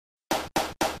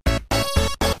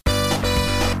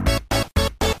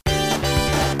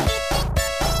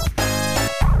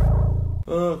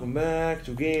Welcome back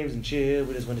to Games and Chill.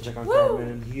 We just went to check on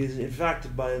Cartman. He is in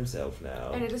fact by himself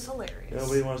now. And it is hilarious.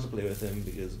 Nobody wants to play with him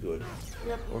because good.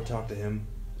 Yep. Or talk to him.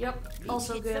 Yep.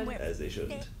 Also good. As they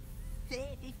shouldn't.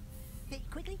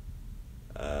 Quickly.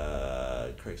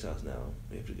 Craig's house now.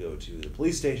 We have to go to the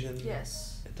police station.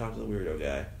 Yes. And talk to the weirdo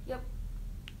guy. Yep.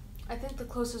 I think the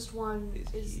closest one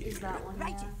is that one.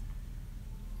 Yeah.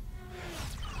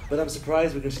 But I'm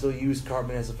surprised we can still use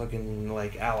Cartman as a fucking,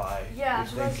 like, ally. Yeah, I'm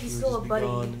surprised he's still a buddy.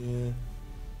 Yeah. You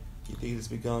think he'd just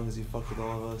be gone because he fucked with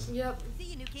all of us? Yep. See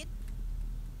you, new kid.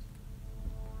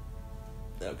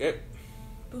 Okay.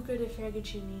 Buca di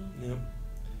Ferragacini. Yep.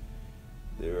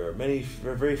 There are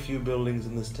very few buildings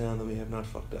in this town that we have not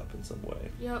fucked up in some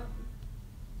way. Yep.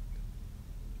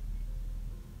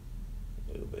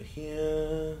 Over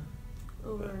here.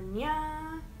 Over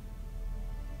nya.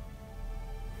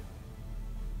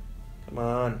 Come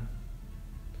on.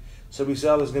 So we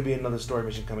saw there's gonna be another story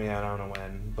mission coming out. I don't know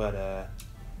when, but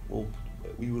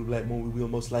we will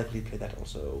most likely play that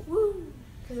also. Woo!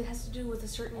 Because it has to do with a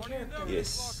certain character.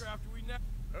 Yes.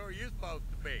 Who are you supposed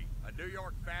to be? A New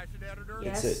York fashion editor?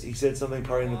 Yes. He said something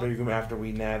probably in the living room after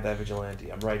we nabbed that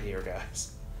vigilante. I'm right here,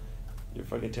 guys. You're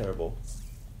fucking terrible.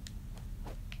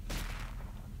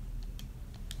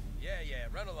 Yeah,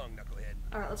 run along, knucklehead.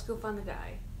 Alright, let's go find the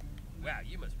guy. Wow,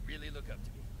 you must really look up to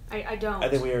me. I don't. I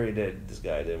think we already did this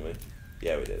guy, didn't we?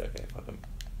 Yeah, we did. Okay, fuck him.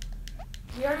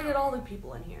 We already did all the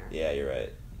people in here. Yeah, you're right.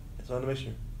 I just wanted to make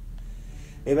sure.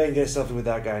 Maybe I can get a selfie with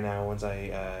that guy now once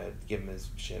I give him his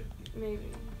shit. Maybe,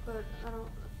 but I don't.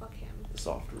 Fuck him. The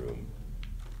soft room.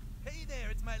 Hey there,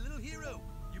 it's my little hero.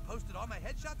 You posted all my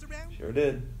headshots around? Sure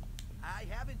did. I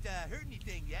haven't heard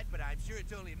anything yet, but I'm sure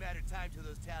it's only a matter of time till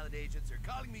those talent agents are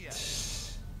calling me up.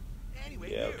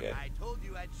 Anyway, Yeah, here, okay. I told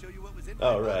you I'd show you what was in my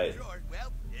Oh, right. drawer.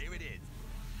 Well, here it is.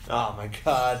 Oh my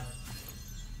god.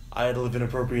 I had to live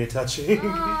inappropriate touching.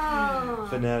 Ah.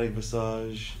 Fanatic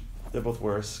Visage. They're both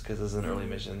worse because it's an early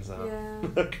mission, so.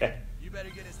 Yeah. Okay. You better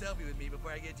get a selfie with me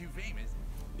before I get too famous.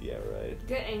 Yeah, right.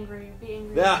 Get angry. Be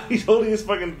angry. Yeah, he's holding his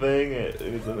fucking thing. It's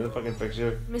in the fucking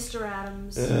picture. Mr.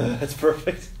 Adams. That's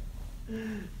perfect.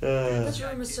 This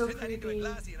room is so Turn that into a creepy.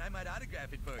 glossy and I might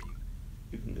autograph it for you.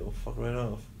 You can go fuck right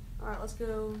off. Alright, let's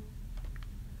go.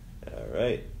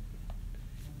 Alright.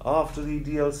 Off to the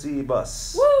DLC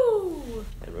bus. Woo!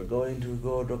 And we're going to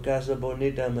go to Casa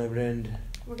Bonita, my friend.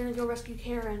 We're gonna go rescue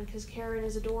Karen, because Karen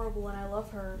is adorable and I love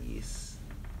her. Yes.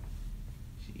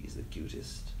 She's the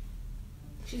cutest.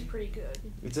 She's pretty good.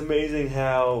 It's amazing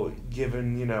how,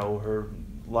 given, her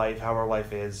life, how her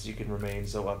life is, you can remain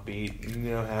so upbeat,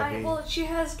 happy. Well, she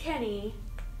has Kenny,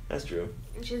 That's true.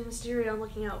 and she has Mysterio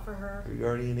looking out for her. Her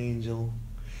guardian angel.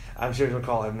 I'm sure she'll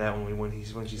call him that when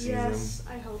she sees him. Yes,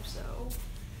 I hope so.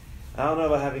 I don't know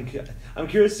about having... I'm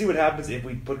curious to see what happens if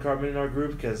we put Cartman in our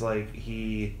group, because,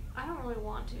 he... I don't really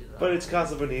want to, though. But it's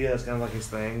Casa Bonita, that's kind of like his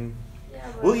thing. Yeah,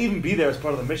 but... We'll even be there as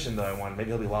part of the mission, though, I want. Maybe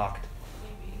he'll be locked.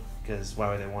 Maybe. Because why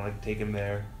would they want to take him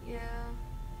there? Yeah.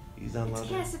 He's not allowed It's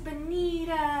to. Casa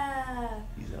Bonita!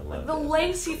 He's not allowed The to.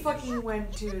 lengths he fucking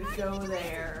went to go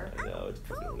there. I know, it's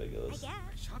fucking ridiculous.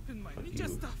 Shopping my Fuck ninja you.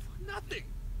 stuff for nothing.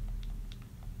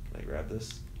 Can I grab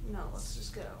this? No, let's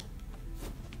just go.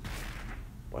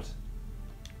 What?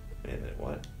 Wait a minute,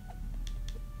 what?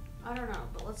 I don't know,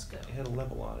 but let's go. It had a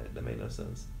level on it. That made no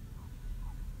sense.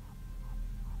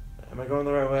 Am I going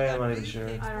the right way? I'm not even sure.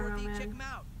 I don't know, man. Check 'em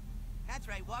out. That's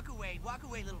right, walk away,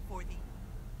 little Forthy.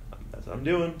 That's what I'm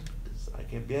doing. I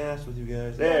can't be asked with you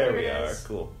guys. Yeah, There there we it are. is.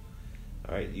 Cool.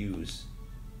 Alright, use.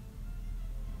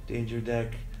 Danger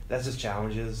deck. That's just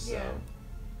challenges, so. Yeah.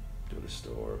 Do it a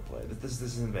store, play. This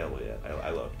isn't available yet.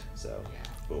 I looked, so.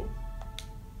 Yeah. Boom.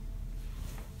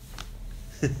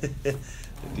 The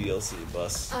DLC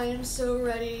bus. I am so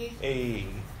ready. Hey,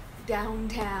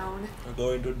 Downtown. we're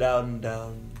going to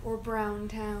down. Or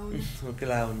Browntown. Okay,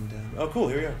 down. Oh, cool.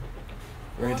 Here we are.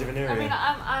 We're in a different area.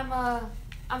 I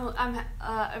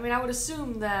mean, I would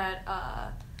assume that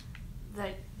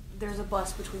that there's a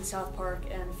bus between South Park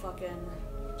and fucking.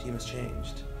 Team has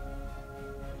changed.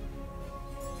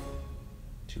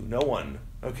 To no one.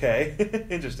 Okay.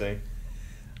 Interesting.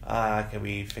 Can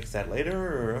we fix that later?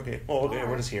 Or okay. Well, okay,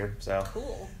 we're just here, so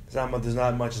Cool. there's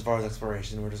not much as far as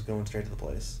exploration. We're just going straight to the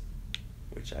place,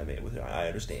 which I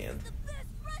understand. The best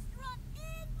restaurant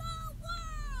in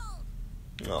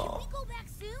the world. Aw. Can we go back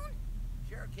soon?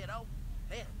 Sure, kiddo.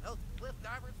 Man, those cliff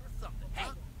divers were something. Hey,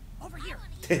 over here.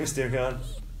 Damn, Steercon.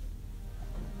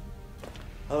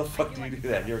 How the fuck do you do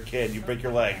that? You're a kid. You break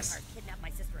your legs. Vampires kidnapped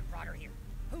my sister and brought her here.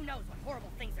 Who knows what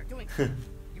horrible things they're doing to her.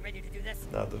 You ready to do this?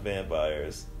 Not the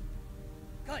vampires.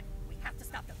 Good. We have to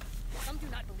stop them. Some do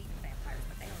not believe in vampires,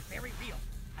 but they are very real.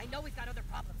 I know we've got other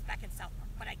problems back in South Park,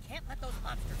 but I can't let those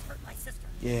monsters hurt my sister.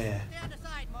 Yeah. Stay on the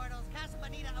side, mortals. Casa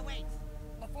Bonita awaits.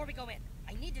 Before we go in,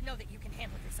 I need to know that you can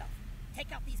handle yourself.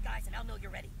 Take out these guys and I'll know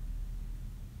you're ready.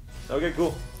 Okay,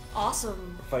 cool.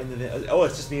 Awesome. Fighting the. Oh,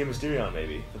 it's just me and Mysterion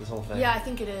maybe for this whole thing. Yeah, I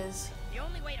think it is. The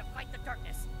only way to fight the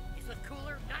darkness is with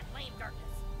cooler, not lame darkness.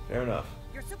 Fair enough.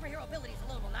 Your superhero abilities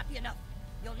alone will not be enough.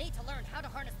 You'll need to learn how to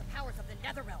harness the powers of the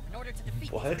Netherrealm in order to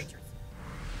defeat What? these creatures.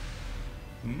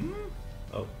 Hmm.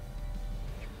 Oh.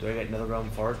 Do I get Netherrealm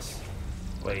farts?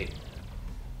 Wait.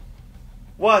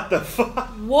 What the fuck?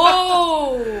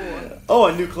 Whoa! Oh,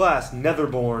 a new class,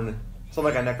 Netherborn. So I'm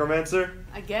like a necromancer.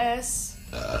 I guess.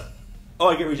 Oh,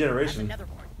 I get That's a regeneration.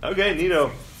 Netherborn. Okay,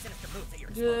 neato. Sinister moves at your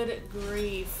disposal. Good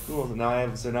grief. Cool. Now I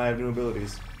have new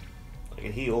abilities. I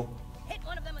can heal. Hit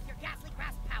one of them with your ghastly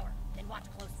grasp power, then watch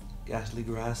closely. Ghastly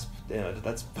grasp. Damn,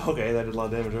 that's okay. That did a lot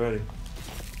of damage already.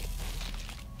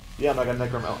 Yeah, I'm like a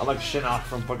necromancer. I'm like Shinnok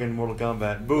from fucking Mortal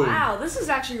Kombat. Boom. Wow, this is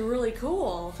actually really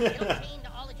cool. It'll chain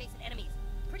to all adjacent enemies.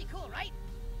 Pretty cool, right?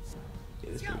 It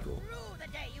is pretty cool. Rue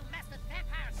the day you mess with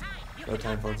vampire time. You No can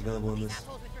time knock parts back available in these this.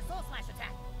 assholes with your soul slash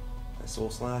attack. A soul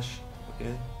slash.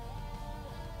 Okay.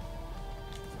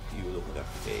 You look like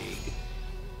a fag.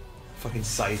 Fucking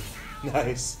scythe.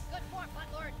 Nice. Good for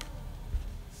Buttlord.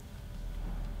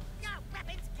 Your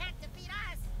weapons can't defeat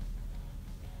us.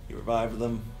 You revived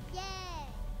them.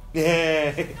 Yay!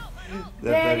 Yay!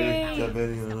 Betty. That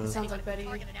Betty. Sounds like Betty.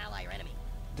 Target an ally or enemy.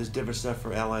 Does different stuff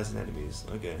for allies and enemies.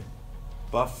 Okay.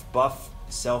 Buff,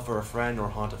 sell for a friend, or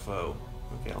haunt a foe.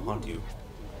 Okay, I'll haunt you. You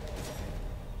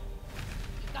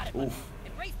got it. Buttlord. Oof.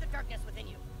 Embrace the darkness within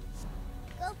you.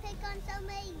 Go pick on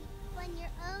somebody from your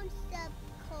own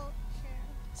subculture.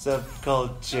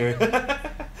 Subculture.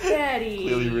 Betty.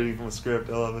 Clearly reading from a script.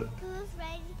 I love it. Who's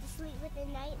ready to sleep with the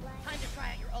nightlight? Time to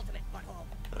try out your ultimate butthole.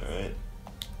 Alright.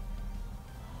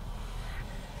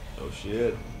 Oh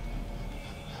shit.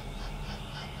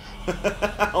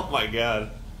 Oh my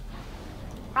god.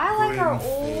 I like our Grim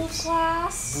old face.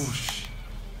 class. Whoosh.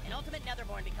 An ultimate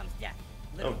Netherborn becomes death.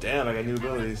 Oh damn, I got new Power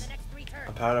up for abilities. the next 3 turns.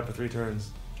 I'm powered up for 3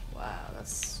 turns. Wow,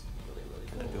 that's really,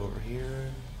 Can really I go cool. over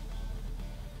here?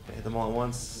 Can I hit them all at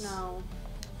once? No.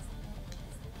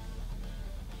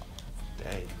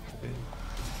 Dang. Okay.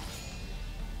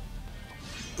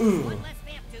 Ooh. One less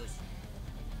vamp douche.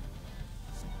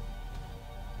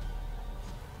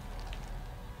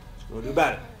 What do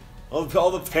about it?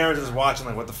 All the parents is watching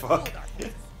like, what the fuck? Cool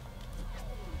darkness.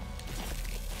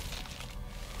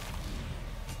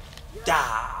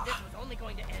 Da! This was only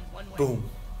going to end one way. Boom.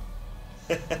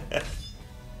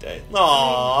 Dang.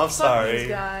 Aw, I'm Fuck sorry. these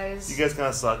guys. You guys kind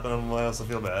of suck, but I also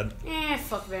feel bad.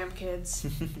 Fuck vamp kids.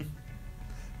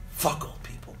 Fuck old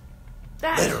people.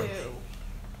 That Literally.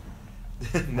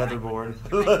 too. Netherborn.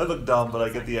 I look dumb, but I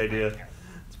get the idea.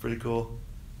 It's pretty cool.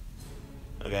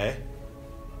 Okay.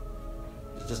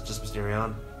 Just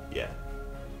Mysterion? Yeah.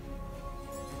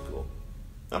 Cool.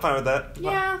 I'm fine with that.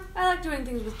 Yeah, I like doing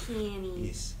things with Kenny.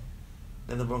 Yes.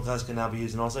 Netherborn class can now be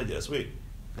used in all sides. Yeah, sweet.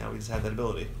 Now we just have that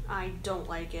ability. I don't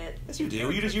like it. Yes, you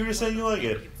do. You just saying you like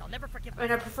it. I'll never forgive I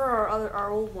mean, I prefer our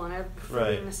old one. I prefer Right.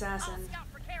 being an assassin. I'll scout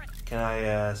for carrots. Can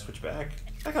I switch back?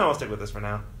 I kind of want to stick with this for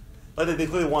now. Like they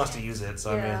clearly want us to use it,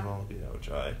 so I may Yeah. as well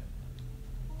try.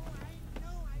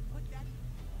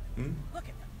 Hmm? Look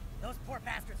at them. Those poor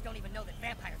bastards don't even know that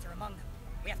vampires are among them.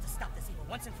 We have to stop this evil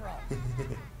once and for all.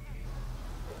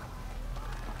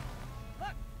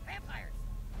 Look, vampires.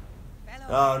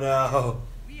 Oh no,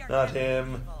 We are not gathered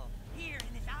him. people here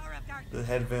in this hour of darkness. The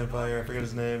head vampire. I forget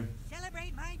his name.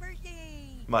 Celebrate my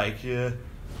birthday. Mike. Yeah.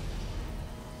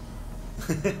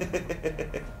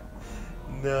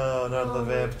 No, not the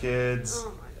vamp kids.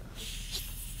 Oh my gosh.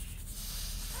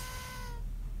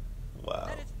 Wow.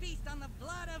 Let us feast on the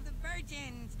blood of the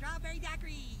virgin, strawberry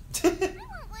daiquiri.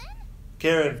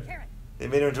 Karen, Karen, they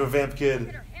made her into a vamp look kid.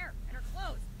 at her hair and her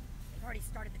clothes. They've already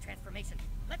started the transformation.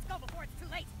 Let's go before it's too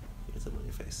late. It's on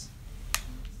your face.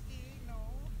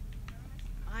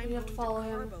 I'm You have to going follow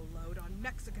him. turbo load on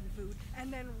Mexican food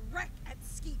and then wreck at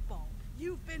Skeet Ball.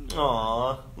 You've been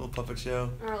Aw, little puppet show.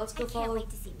 Alright, let's go I can't follow wait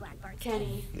to see Blackbird.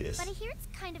 Kenny. Yes. But I hear it's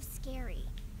kind of scary.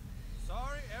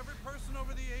 Sorry, every person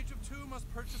over the age of 2 must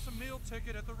purchase a meal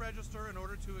ticket at the register in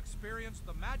order to experience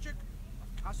the magic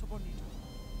of Casa Bonita.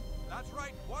 That's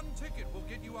right, one ticket will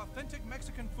get you authentic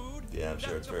Mexican food, Yeah, I'm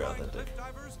sure it's very death-defying authentic. cliff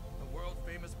divers, the world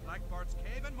famous Black Bart's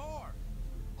Cave, and more.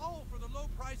 All for the low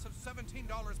price of $17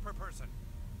 per person.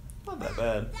 Not that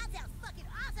bad. That sounds fucking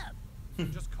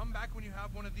awesome. Just come back when you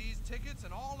have one of these tickets,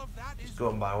 and all of that is Just go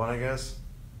and buy one, I guess.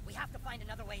 We have to find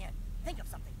another way in. Think of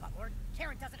something, Buttlord.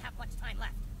 Karen doesn't have much time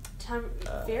left. Time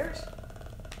fairs?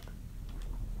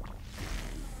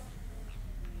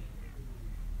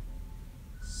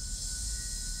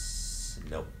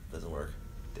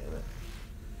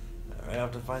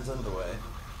 finds another way.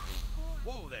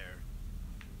 Whoa there.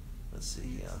 Let's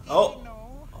see.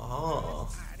 Oh.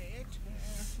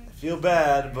 I feel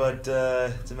bad, but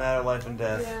it's a matter of life and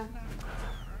death. Yeah.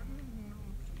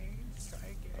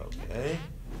 Okay.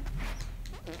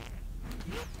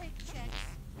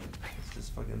 It's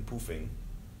just fucking poofing.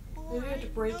 Maybe we have to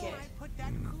break it. Put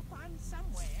that coupon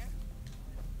somewhere.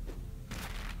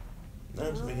 No,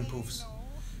 I'm just making poofs.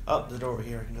 Oh, there's a door over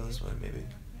here. I can go this way, maybe.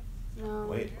 No.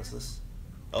 Wait, what's this?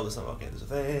 Oh, there's something. Okay, there's a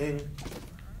thing.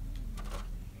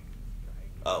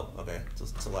 Oh, okay.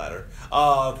 It's a ladder.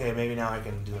 Oh, okay. Maybe now I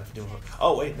can do it.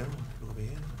 Oh, wait, no. Go over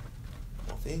here.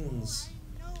 More things.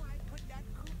 I know I put that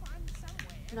coupon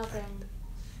somewhere. Nothing.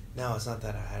 No, it's not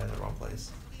that. I had it in the wrong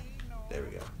place. There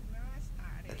we go.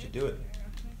 That should do it.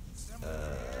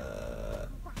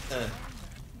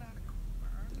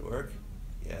 Did it work?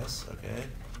 Yes. Okay.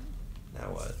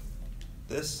 Now what?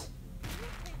 This?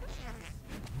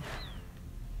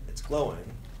 It's glowing.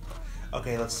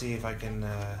 Okay, let's see if I can,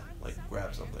 like,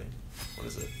 grab something. What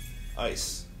is it?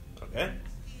 Ice. Okay.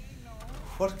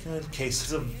 What kind of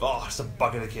queso? Oh, it's a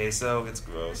bucket of queso. It's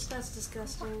gross. That's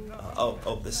disgusting.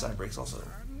 Oh, this side breaks also.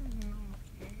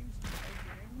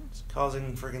 It's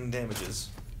causing friggin' damages.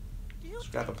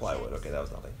 Scrap of plywood. Okay, that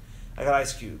was nothing. I got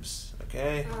ice cubes.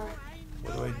 Okay. Alright.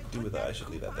 What do I do with that? I should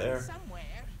leave that there.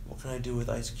 What can I do with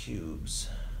ice cubes?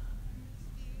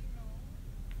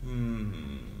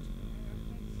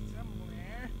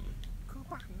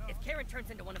 If Karen turns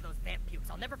into one of those vamp pukes,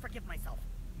 I'll never forgive myself.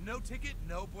 No ticket,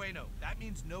 no bueno. That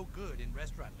means no good in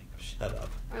restaurant lingo. Shut up.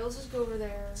 Alright, let's just go over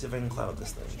there. See if I can cloud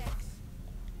this thing.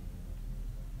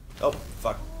 Oh,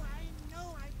 fuck.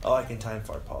 Oh, I can time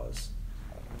fart pause.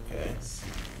 Okay.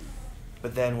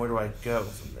 But then where do I go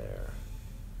from there?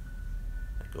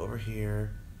 I go over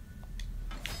here.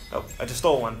 Oh, I just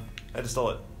stole one. I just stole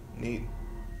it. Neat.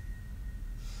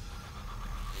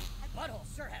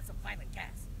 Butthole sure has some violent gas.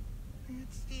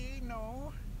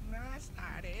 No, that's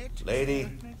not it. Lady.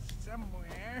 It's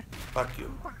somewhere. Fuck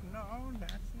you. No,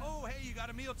 that's not. Oh, hey, you got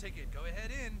a meal ticket. Go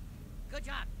ahead in. Good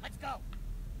job. Let's go.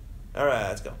 Alright,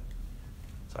 let's go.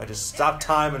 So I just stopped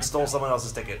time and stole someone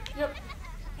else's ticket. Yep.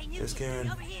 Hey, new There's kid, Karen.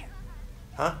 over here.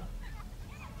 Huh?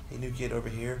 Hey, new kid over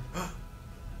here.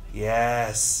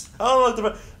 Yes. Oh,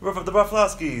 look, the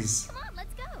Broflovskis. Come on,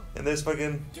 let's go. And there's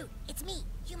fucking... Dude, it's me,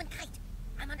 Human Kite.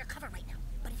 I'm undercover right now,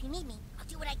 but if you need me, I'll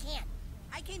do what I can.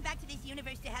 I came back to this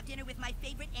universe to have dinner with my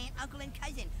favorite aunt, uncle, and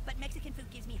cousin, but Mexican food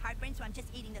gives me heartburn, so I'm just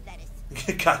eating the lettuce.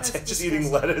 God, That's just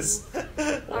eating lettuce.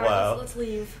 Alright, Wow. let's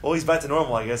leave. Well, he's back to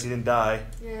normal, I guess. He didn't die.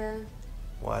 Yeah.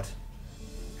 What?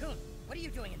 Coon, what are you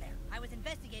doing in there? I was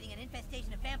investigating an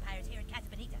infestation of vampires here in Casa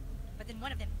Bonita, but then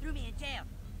one of them threw me in jail.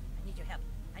 I need your help.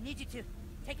 I need you to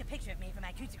take a picture of me for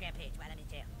my Instagram page while I'm in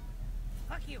jail.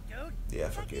 Fuck you, dude. Yeah,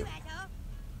 fuck you. asshole.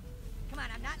 Come on,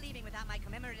 I'm not leaving without my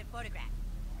commemorative photograph.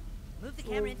 Move the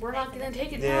Well, camera into we're place not and gonna then-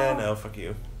 take it Yeah, now. no, fuck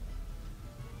you.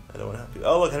 I don't want to help you.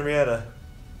 Oh, look, Henrietta.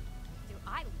 Do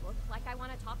I look like I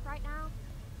want to talk right now?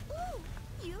 Ooh,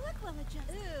 you look well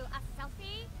adjusted. Ooh, a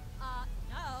selfie?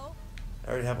 No. I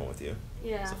already have one with you.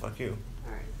 Yeah. So fuck you.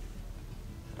 Alright.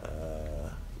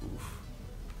 Oof.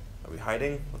 Are we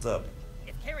hiding? What's up?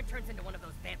 If Karen turns into one of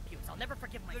those vamp pukes, I'll never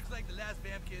forgive myself. Looks like the last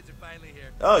vamp kids are finally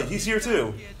here. Oh, he's here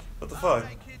too. Kids. What the All fuck?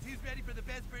 right, kids, who's ready for the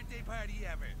best birthday party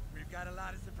ever? We've got a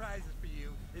lot of surprises for you.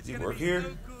 It's Does he gonna work be here?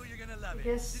 so cool, you're gonna love it.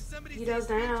 Yes, Did somebody he say does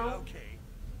spiritual? now. Okay.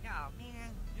 Oh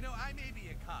man, you know I may be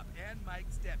a cop and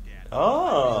Mike's stepdad.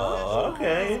 Oh,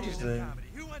 okay, Oh. interesting. Comedy.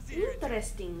 Who wants to hear it?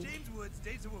 Interesting. James Woods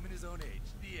dates a woman his own age.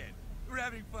 The end. We're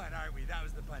having fun, aren't we? That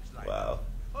was the punchline. Wow.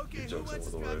 Okay, Your who jokes wants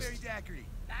are the strawberry worst. daiquiri?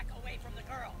 Back away from the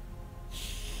girl.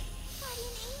 Guardian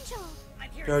angel. I'm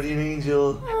here. Guardian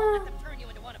Angel. I won't let them turn you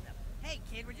into one of them. Hey,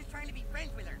 kid, we're just trying to be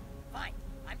friends with her. Fine.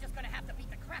 I'm just gonna have to beat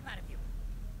the crap out of you.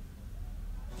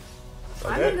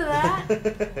 I'm into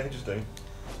that. Interesting.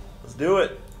 Let's do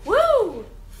it. Woo!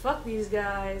 Fuck these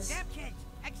guys. Damn kids,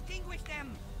 extinguish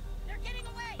them. They're getting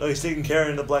away. Oh, he's taking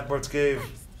Karen to Black Bart's cave.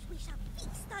 First, we shall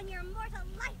feast on your mortal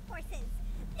life forces.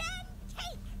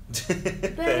 Then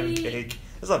cake. Then cake.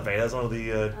 That's not bad. That's one of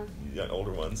the young,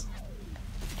 older ones.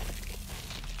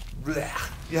 Blah.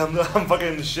 Yeah, I'm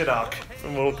fucking Shinnok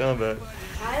from Mortal Kombat.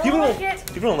 I People don't don't, like it.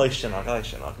 people don't like Shinnok. I like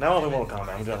Shinnok. Now I'll play Mortal Kombat.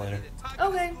 I'm doing it later.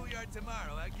 Okay.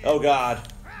 Oh god.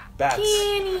 Bats.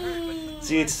 Kenny.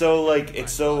 See, it's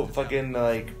so fucking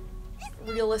like,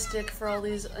 Realistic for all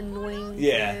these annoying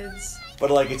Yeah. kids.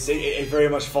 but like it very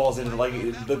much falls into like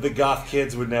the goth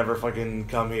kids would never fucking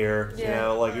come here. You Yeah.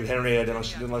 know, like Henrietta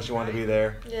unless she wanted to be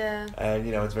there. Yeah. And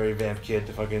you know, it's very vamp kid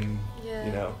to fucking Yeah.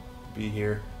 you know be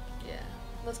here. Yeah.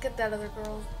 Let's get that other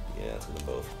girl. Yeah, let's get them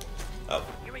both. Oh,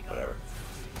 Here we go. whatever.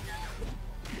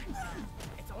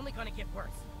 gonna get worse.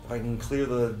 If I can clear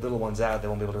the little ones out, they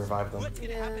won't be able to revive them. What's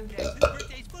gonna Yeah. happen next? This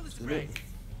birthday's full of surprises.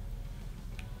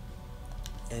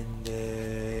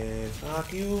 And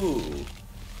fuck you.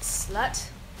 Slut.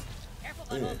 Careful,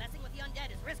 Butthole, messing with the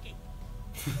undead is risky.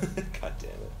 God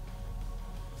damn it.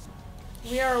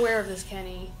 We are aware of this,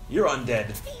 Kenny. You're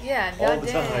undead. Yeah, All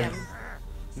the goddamn. time.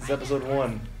 Since episode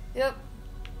 1. Yep.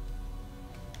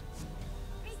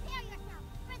 Prepare yourself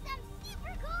for some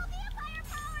super cool vampire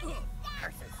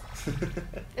powers instead.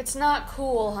 Curses. It's not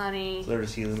cool, honey. So they're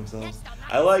just healing themselves.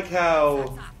 I like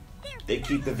how they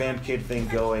keep the Vamp Kid thing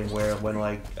going when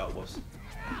like, oh, whoops.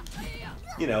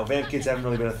 You know, Vamp Kids haven't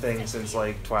really been a thing since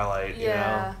like Twilight, you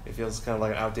Yeah. know? It feels kind of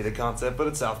like an outdated concept, but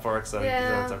it's South Park, so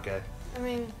Yeah. it's okay. I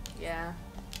mean, yeah.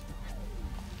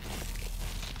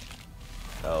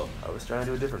 Oh, I was trying to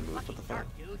do a different move. What the fuck? Dark,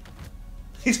 dude.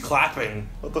 He's clapping.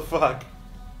 What the fuck?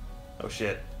 Oh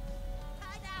shit.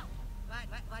 Time out.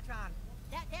 What's wrong?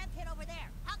 That damn kid over there.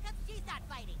 How come she's not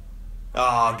fighting?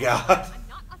 Oh god. I'm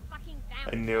not a fucking I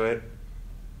vampire. knew it.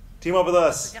 Team up with What's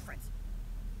us. the difference?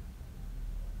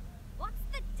 What's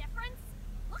the difference?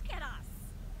 Look at us.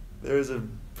 There is a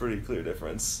pretty clear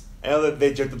difference. I know that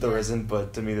they joked that there isn't,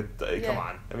 but to me, that come Yeah.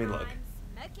 on. I mean, look.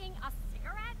 I'm smoking a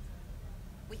cigarette?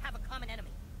 We have a common enemy.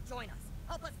 Join us.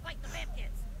 Help us fight the Vamp Kids.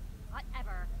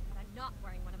 Whatever. But I'm not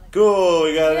wearing one of those. Cool,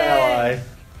 we got an Yay. ally.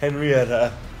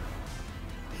 Henrietta.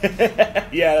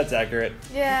 Yeah, that's accurate.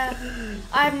 Yeah.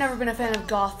 I've never been a fan of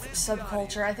goth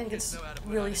subculture. I think it's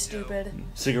really stupid.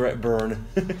 Cigarette burn.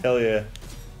 Hell yeah.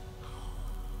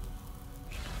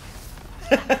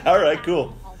 Alright,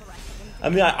 cool. All the rest of them. I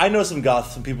mean, I know some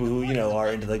goth, some people who, you know, are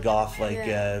into the goth, like,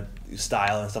 Yeah.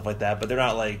 style and stuff like that, but they're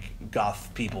not, like,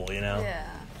 goth people, you know? Yeah.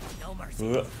 No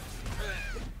mercy. Ugh.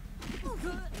 You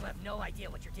have no idea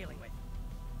what you're dealing with.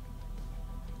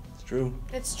 It's true.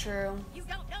 It's true. You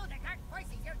don't know the dark forces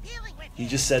you're dealing with. He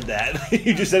just said that.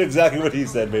 You just said exactly what he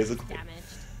said, basically. Damaged.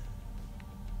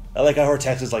 I like how her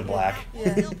text is, like, black.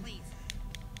 Yeah. Still, please.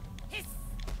 Hiss.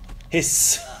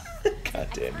 Hiss. God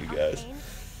damn you guys.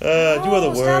 You are the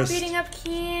Oh, worst. Stop beating up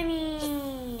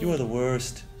Kenny. You are the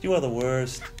worst. You are the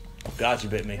worst. Oh god, you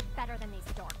bit me. Better than these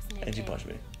dorks, Nathan. And you punched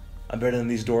me. I'm better than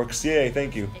these dorks. Yay,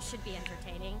 thank you. This should be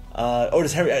entertaining.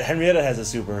 Does Henrietta has a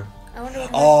super. I wonder what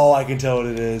Oh, I can tell what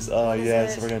it is. Oh, What is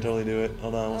yes, it? we're gonna totally do it.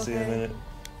 Hold on, we'll see in a Okay. minute.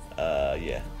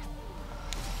 Yeah.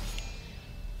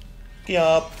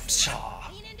 Yup. Shaw.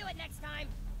 Lean into it next time.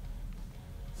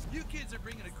 You kids are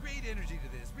bringing a great energy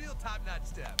to this. Real top-notch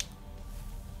stuff.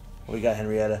 What we got,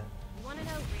 Henrietta? You want to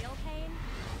know real pain?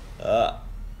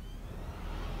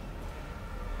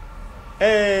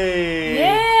 Hey!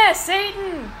 Yeah,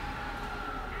 Satan!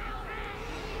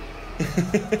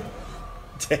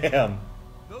 Damn.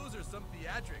 Those are some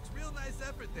theatrics. Real nice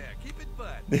effort there. Keep it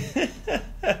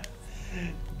fun.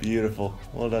 Beautiful.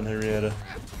 Well done, Henrietta.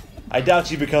 I doubt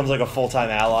she becomes like a full-time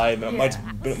ally. It might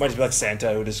just be like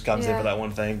Santa who just comes in Yeah. for that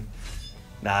one thing.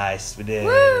 Nice, we did.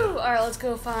 Woo! Alright, let's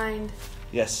go find.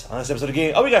 Yes, on this episode of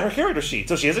game. Oh, we got her character sheet.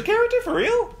 So she has a character for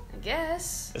real? I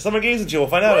guess. If someone gains it, we'll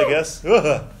find out, I Woo! guess.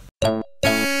 Ugh.